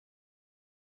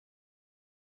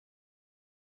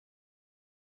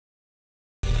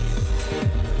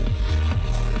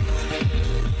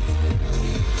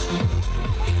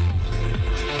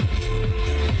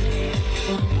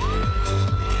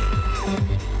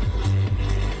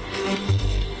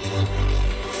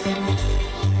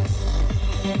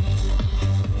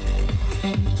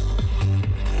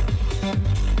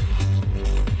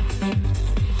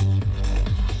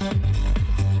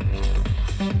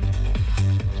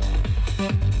I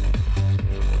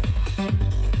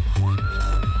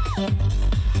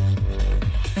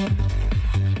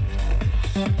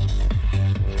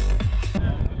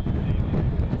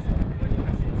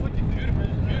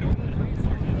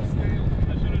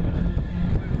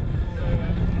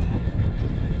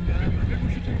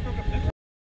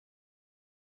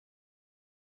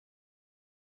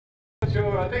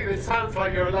think it sounds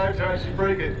like you're allowed to actually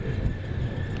break it.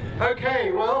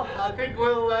 Okay, well, I think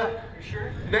we'll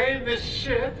name this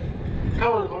ship.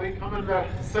 Come on, Holly, come and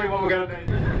say what we're going to name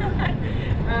it.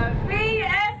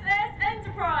 VSS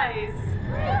Enterprise.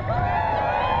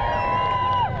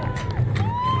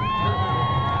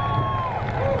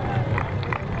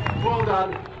 Well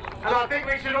done. And I think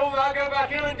we should all now go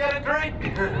back in and get a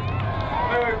drink.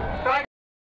 Thank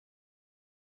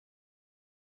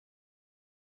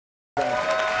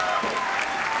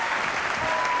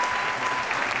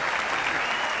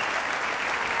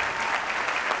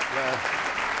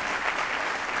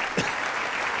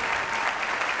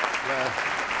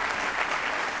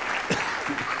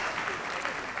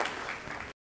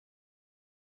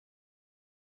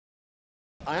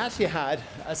I actually had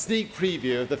a sneak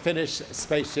preview of the finished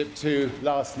SpaceShipTwo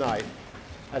last night,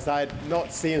 as I had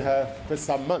not seen her for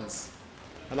some months.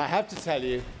 And I have to tell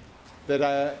you that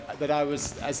I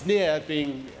was as near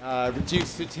being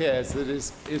reduced to tears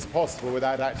as is possible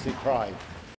without actually crying.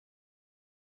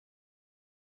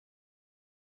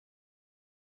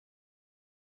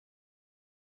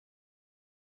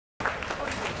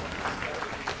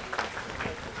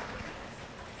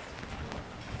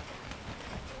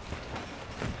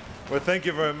 Well, thank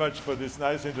you very much for this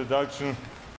nice introduction.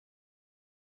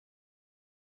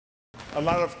 A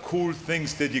lot of cool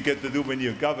things that you get to do when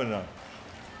you're governor.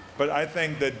 But I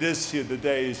think that this here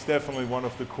today is definitely one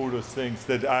of the coolest things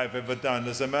that I've ever done.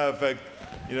 As a matter of fact,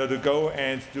 you know, to go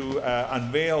and to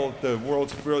unveil the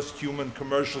world's first human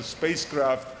commercial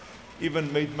spacecraft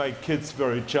even made my kids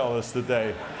very jealous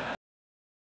today.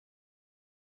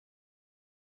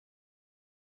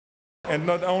 And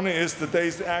not only is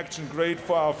today's action great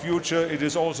for our future, it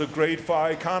is also great for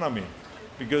our economy.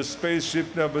 Because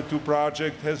Spaceship #2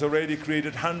 project has already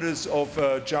created hundreds of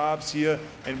jobs here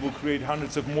and will create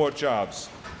hundreds of more jobs.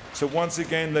 So once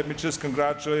again, let me just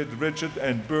congratulate Richard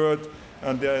and Burt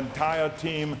and the entire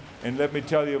team. And let me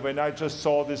tell you, when I just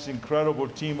saw this incredible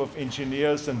team of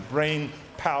engineers and brain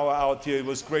power out here, it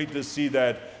was great to see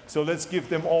that. So let's give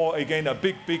them all, again, a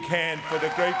big, big hand for the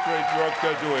great, great work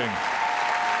they're doing.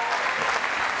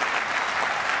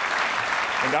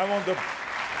 And I want to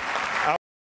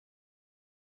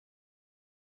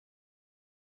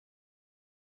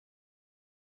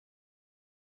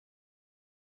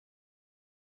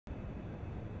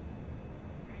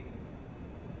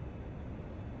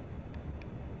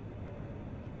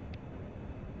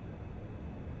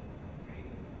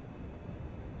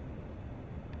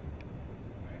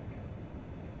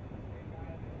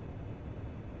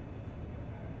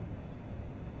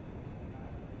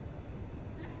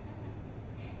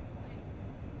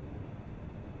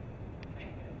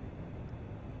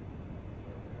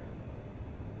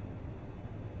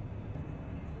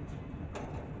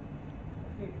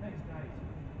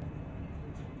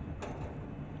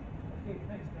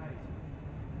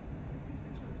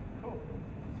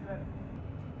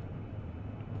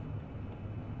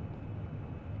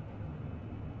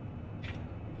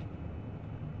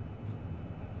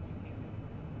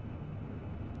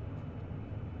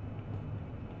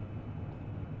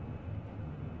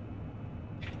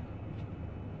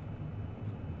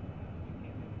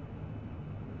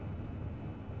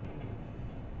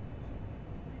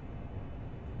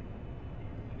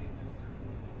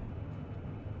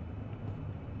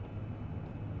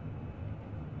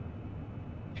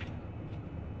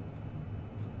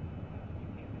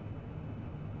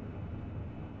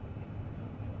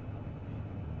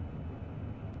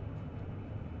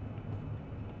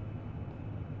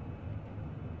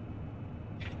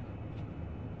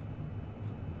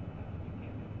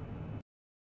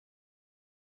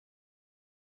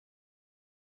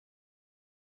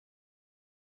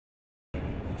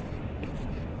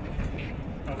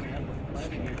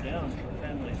down for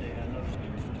family day. I know.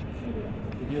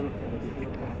 Beautiful.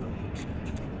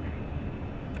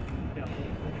 Yeah.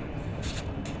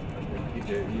 You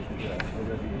did that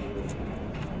already.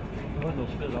 I was nog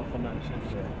speel af van mij.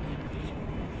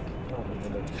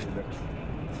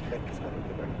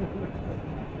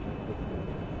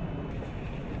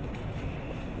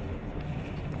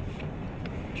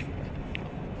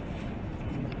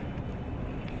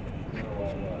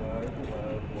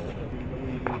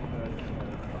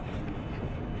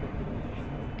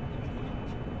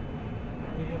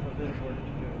 We have a bit of work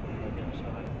to do, I guess.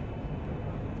 side.